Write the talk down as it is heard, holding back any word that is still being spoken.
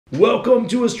Welcome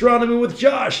to Astronomy with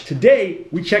Josh. Today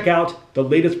we check out the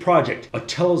latest project, a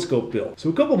telescope build. So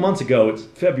a couple months ago, it's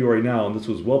February now, and this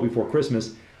was well before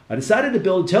Christmas, I decided to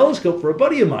build a telescope for a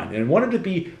buddy of mine and wanted it to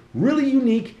be really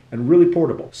unique and really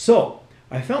portable. So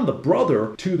I found the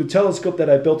brother to the telescope that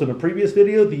I built in a previous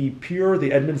video, the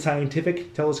Edmund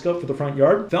Scientific telescope for the front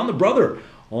yard. Found the brother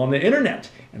on the internet,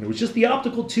 and it was just the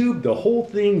optical tube. The whole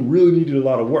thing really needed a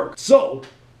lot of work. So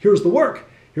here's the work.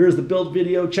 Here's the build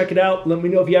video. Check it out. Let me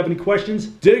know if you have any questions.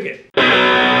 Dig it.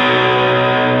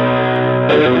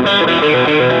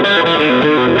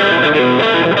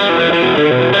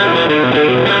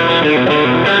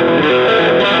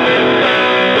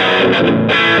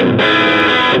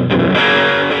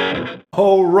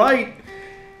 All right,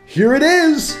 here it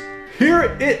is. Here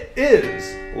it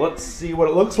is. Let's see what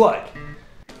it looks like.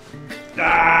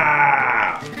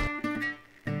 Ah!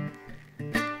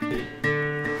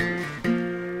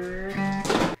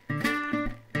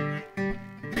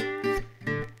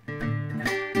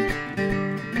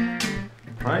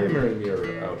 Primary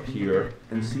mirror out here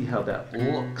and see how that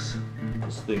looks.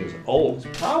 This thing is old.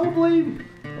 It's probably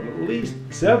at least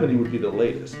 70 would be the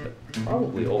latest, but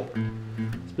probably old.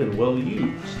 It's been well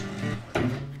used.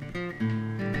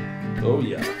 Oh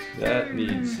yeah, that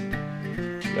needs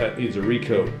a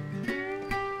recoat.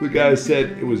 The guy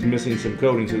said it was missing some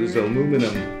coating, so there's an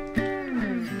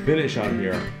aluminum finish on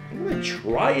here. I'm gonna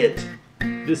try it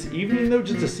this evening though,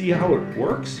 just to see how it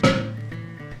works.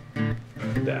 Look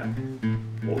at that.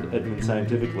 Old Edmund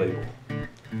Scientific label.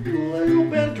 A little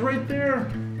bent right there.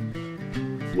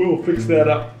 We'll fix that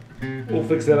up. We'll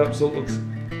fix that up so it looks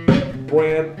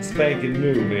brand spanking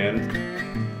new, man.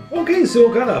 Okay,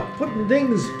 so kind of putting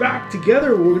things back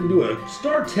together, we're going to do a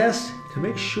star test to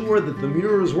make sure that the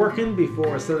mirror is working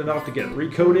before I send it off to get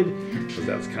recoated, because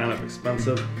that's kind of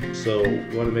expensive. So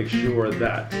we want to make sure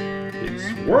that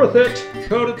it's worth it.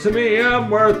 Code it to me, I'm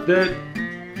worth it.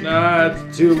 Nah,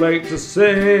 it's too late to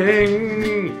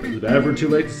sing. Is it ever too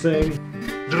late to sing?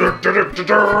 Welcome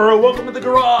to the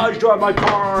garage, drive my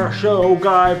car, show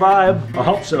guy vibe. I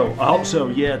hope so,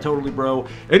 yeah, totally bro.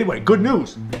 Anyway, good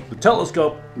news, the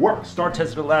telescope worked. Star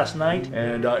tested it last night,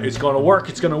 and it's gonna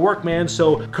work, man.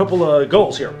 So a couple of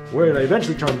goals here. We're gonna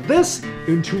eventually turn this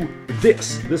into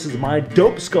this. This is my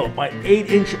Dobscope, my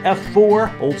 8-inch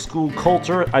f4, old school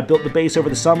Coulter. I built the base over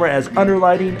the summer as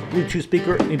underlighting, Bluetooth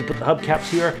speaker. Need to put the hubcaps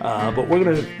here, but we're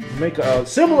gonna make a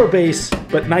similar base,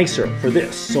 but nicer for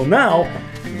this. So now,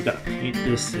 we gotta paint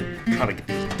this and try to get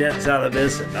these dents out of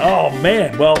this, and oh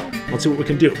man, well, let's see what we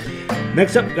can do.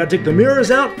 Next up, we gotta take the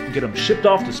mirrors out and get them shipped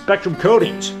off to Spectrum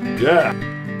Coatings. Yeah.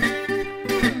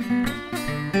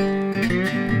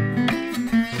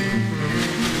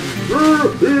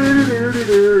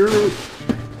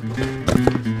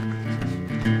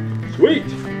 Sweet.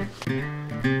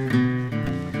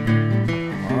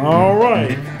 All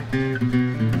right.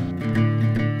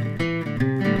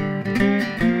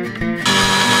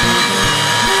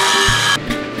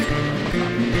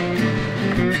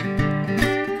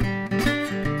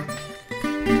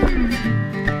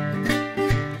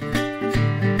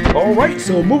 All right,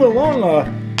 so moving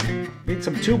along, need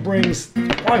some tube rings.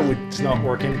 Plywood's not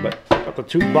working, but got the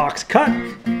tube box cut.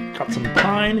 Got some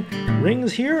pine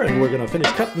rings here, and we're gonna finish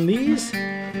cutting these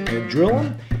and drill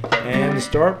them and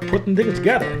start putting things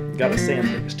together. Gotta sand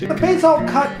things too. The base all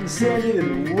cut and sanded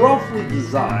and roughly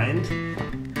designed.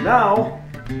 Now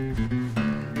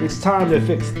it's time to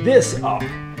fix this up.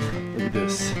 Look at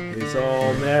this. It's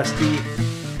all nasty.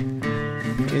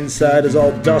 Inside is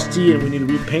all dusty, and we need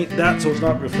to repaint that so it's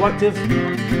not reflective.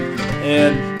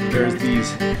 And there's these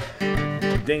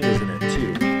dingers in it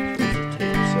too.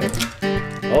 So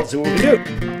let's see what we can do.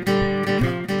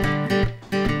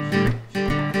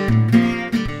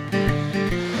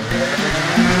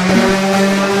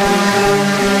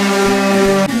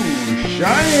 Ooh,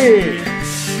 shiny!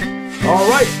 All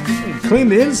right, clean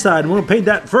the inside. We're gonna paint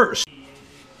that first.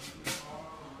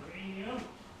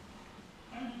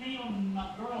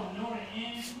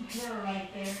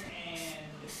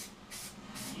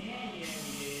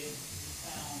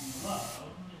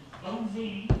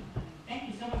 Thank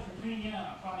you so much for tuning in on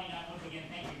a Friday night. Once again,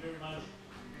 thank you very much.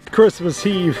 Christmas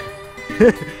Eve.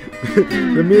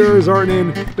 The mirrors aren't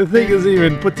in. The thing isn't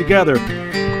even put together.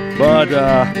 But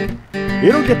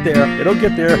it'll get there. It'll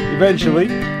get there eventually.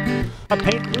 A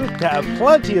paint roof to have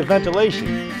plenty of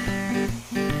ventilation.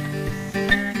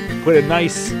 Put a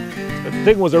nice. The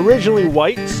thing was originally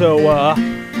white, so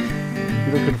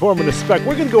conforming to spec.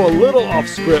 We're gonna go a little off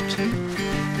script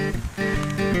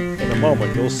in a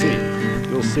moment. You'll see.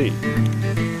 You'll see.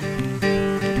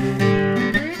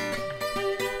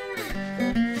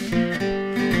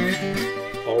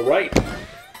 All right.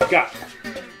 Got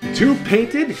the tube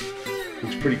painted.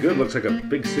 Looks pretty good. Looks like a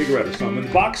big cigarette or something.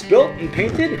 Box built and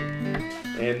painted.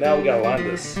 And now we gotta line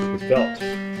this with felt.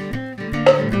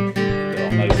 Get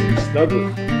all nice and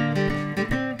snugly.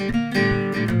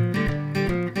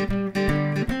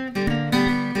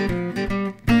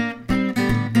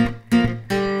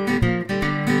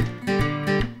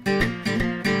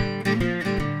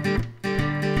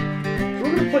 So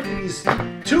we're gonna put these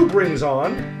tube rings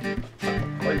on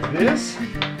like this,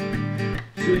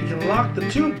 so you can lock the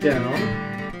tube down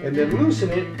and then loosen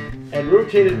it and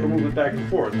rotate it or move it back and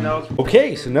forth. Now it's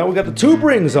okay, so now we got the tube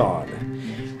rings on.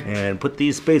 And put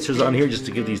these spacers on here just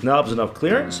to give these knobs enough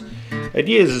clearance.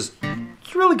 Idea is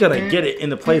it's really gonna get it in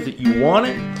the place that you want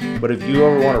it, but if you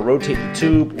ever want to rotate the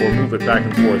tube or move it back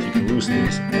and forth, you can loosen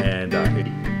these and hit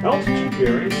altitude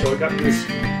bearings. So I got this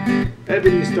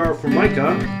ebony star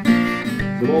formica,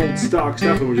 some old stock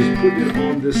stuff, and we're just putting it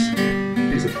on this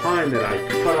piece of pine that I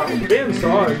cut out with a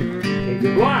bandsaw and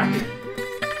painted black.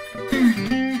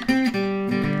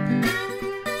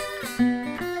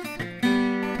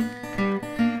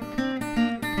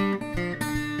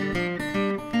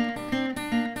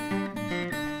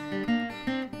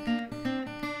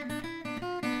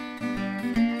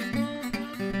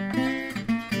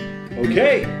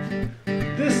 Okay,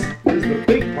 this is the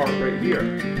big part right here.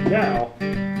 Now,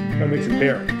 I'm gonna make some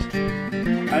bearings.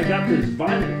 I got this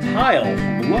vinyl tile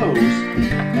from Lowe's,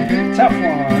 and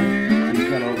Teflon is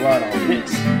gonna run on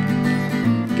this.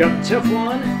 Got the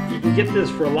Teflon. You can get this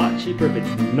for a lot cheaper if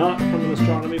it's not from an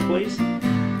astronomy place.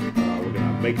 We're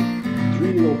gonna make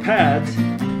 3 little pads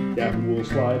that will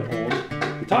slide on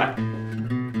the tile.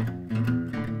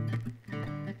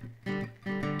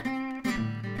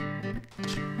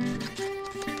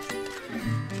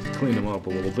 Clean them up a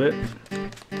little bit.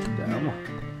 Down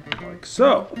like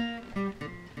so.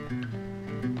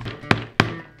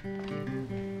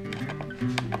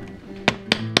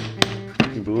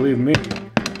 You believe me?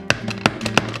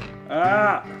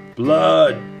 Ah,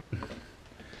 blood.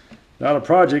 Not a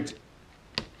project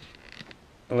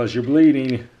unless you're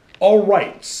bleeding. All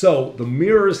right, so the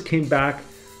mirrors came back,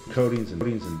 coatings and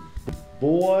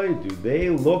boy, do they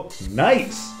look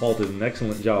nice. Paul did an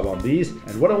excellent job on these.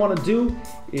 And what I want to do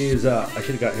is, I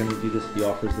should have got him to do this. He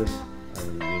offers this. I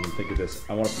didn't even think of this.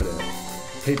 I want to put a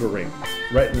paper ring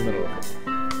right in the middle of it.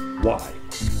 Why?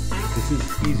 This is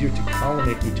easier to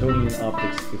collimate Newtonian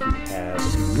optics if we have a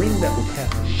ring that will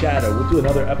cast a shadow. We'll do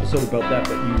another episode about that,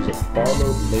 but use a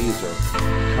Barlow laser to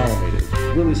collimate it. It's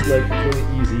really slick, really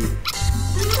easy.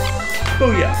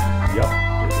 Booyah! Yup,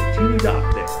 there's a teeny dot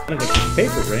there. I'm gonna make a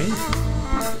paper ring.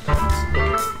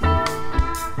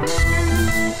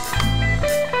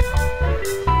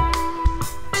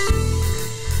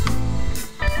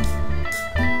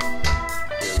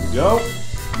 There we go.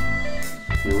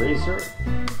 The eraser.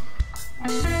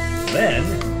 Then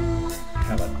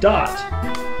have a dot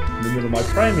in the middle of my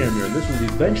primary mirror. This will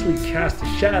eventually cast a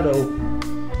shadow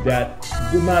that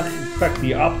will not affect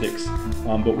the optics,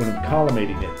 but when I'm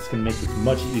collimating it, it's going to make it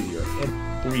much easier. And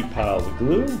 3 piles of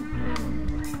glue.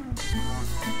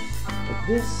 Like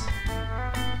this.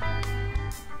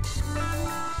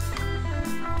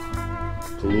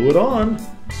 Glue it on.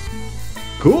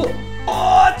 Cool.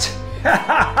 What?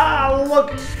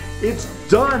 Look, it's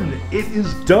done. It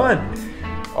is done.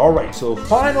 All right, so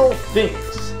final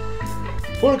things.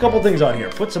 Put a couple things on here.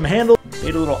 Put some handle.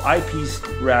 Made a little eyepiece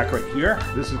rack right here.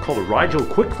 This is called a Rigel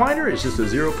Quick Finder. It's just a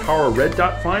 0 power red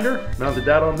dot finder. Mounted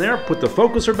that on there. Put the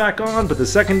focuser back on. Put the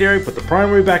secondary. Put the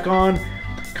primary back on.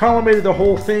 Collimated the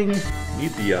whole thing.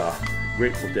 Need the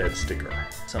Grateful Dead sticker.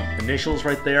 Some initials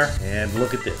right there. And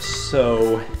look at this.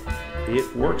 So it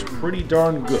works pretty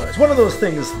darn good. It's one of those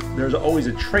things, there's always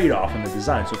a trade-off in the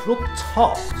design. So it's real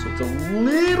tall, so it's a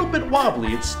little bit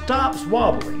wobbly. It stops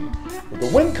wobbling. When the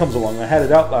wind comes along, I had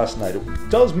it out last night, it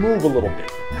does move a little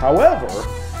bit. However,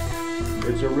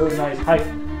 it's a really nice height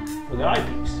for the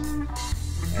eyepiece.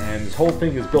 And this whole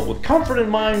thing is built with comfort in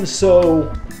mind,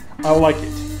 so I like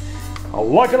it. I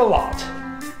like it a lot.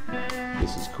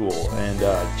 This is cool. And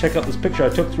check out this picture I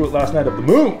took through it last night of the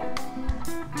moon.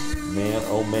 Man,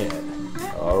 oh man.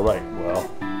 All right, well,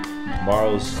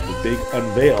 tomorrow's the big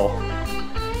unveil.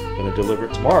 Gonna deliver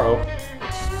it tomorrow.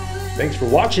 Thanks for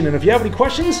watching, and if you have any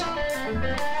questions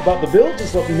about the build,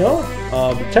 just let me know.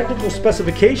 The technical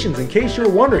specifications, in case you're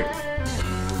wondering.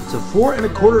 It's a 4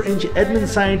 1/4 inch Edmund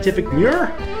Scientific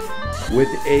mirror with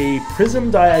a prism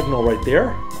diagonal right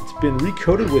there. It's been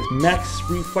recoated with max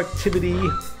reflectivity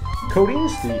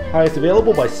coatings, the highest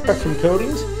available by Spectrum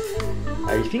Coatings.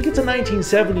 I think it's a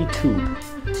 1970 tube.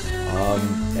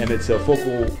 And it's a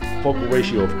focal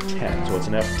ratio of 10, so it's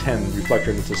an f10 reflector,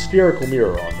 and it's a spherical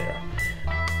mirror on there.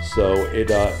 So it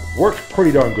worked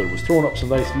pretty darn good. It was throwing up some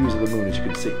nice views of the moon, as you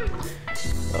can see.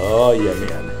 Oh yeah,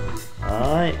 man.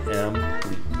 I am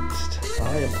pleased.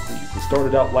 I am pleased. We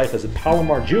started out life as a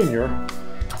Palomar Jr.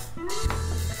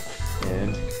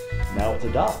 and now it's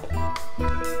a Dob.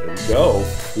 There we go.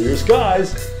 Clear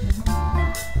skies.